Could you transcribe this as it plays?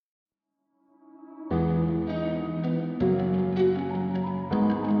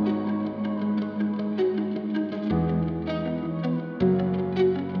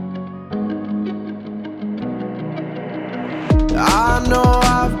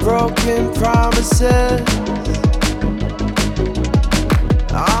promises.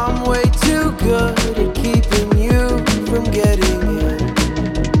 I'm way too good at keeping you from getting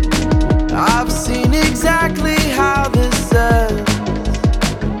in. I've seen exactly how this ends.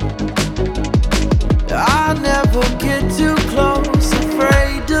 I never get too close,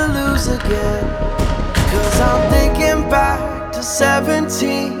 afraid to lose again. 'Cause I'm thinking back to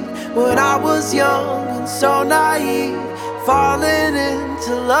 17, when I was young and so naive, falling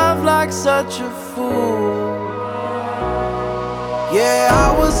into love like such a fool. Yeah, I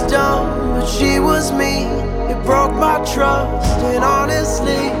was dumb, but she was me. It broke my trust, and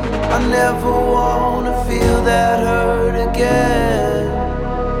honestly, I never wanna feel that hurt again.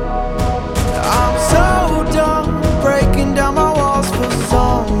 I'm so done breaking down my walls for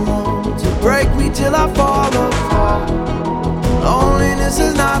someone to break me till I fall apart. Loneliness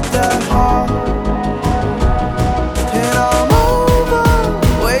is not that hard, and I'm over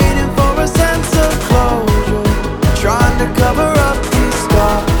waiting for a sense of closure, trying to cover up these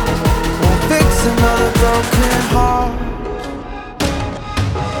scars, won't fix another broken heart.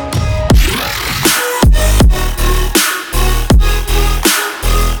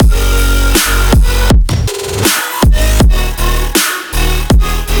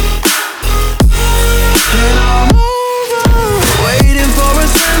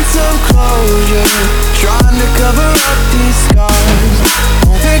 Trying to cover up these scars,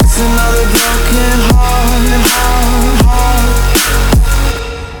 won't fix another broken heart,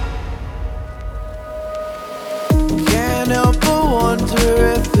 Can't help but wonder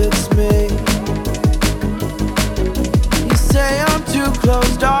if it's me. You say I'm too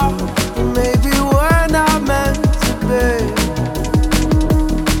closed off, but maybe we're not meant to be.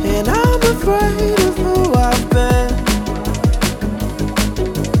 And I'm afraid of who I've been.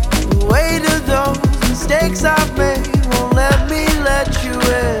 The weight of those mistakes I've made won't let me let you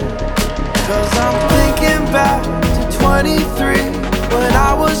in. 'Cause I'm thinking back to 23, when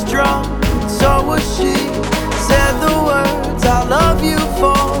I was drunk and so was she. Said the words I love you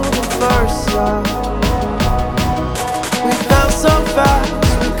for the first time. We felt so fast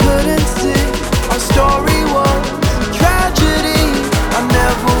we couldn't see. Our story was a tragedy. I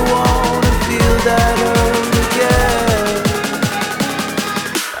never wanna feel that hurt again.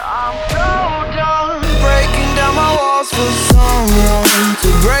 I'm so done breaking down my walls for someone to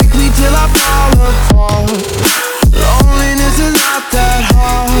break me till I fall apart. Loneliness is not that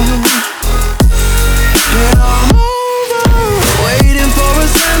hard, and I'm over waiting for a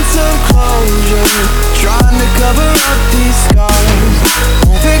sense of closure, trying to cover up these scars,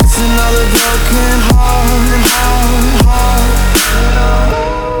 won't fix another broken heart, and I'm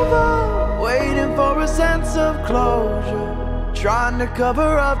over waiting for a sense of closure, trying to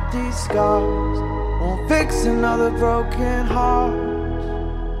cover up these scars, won't fix another broken heart.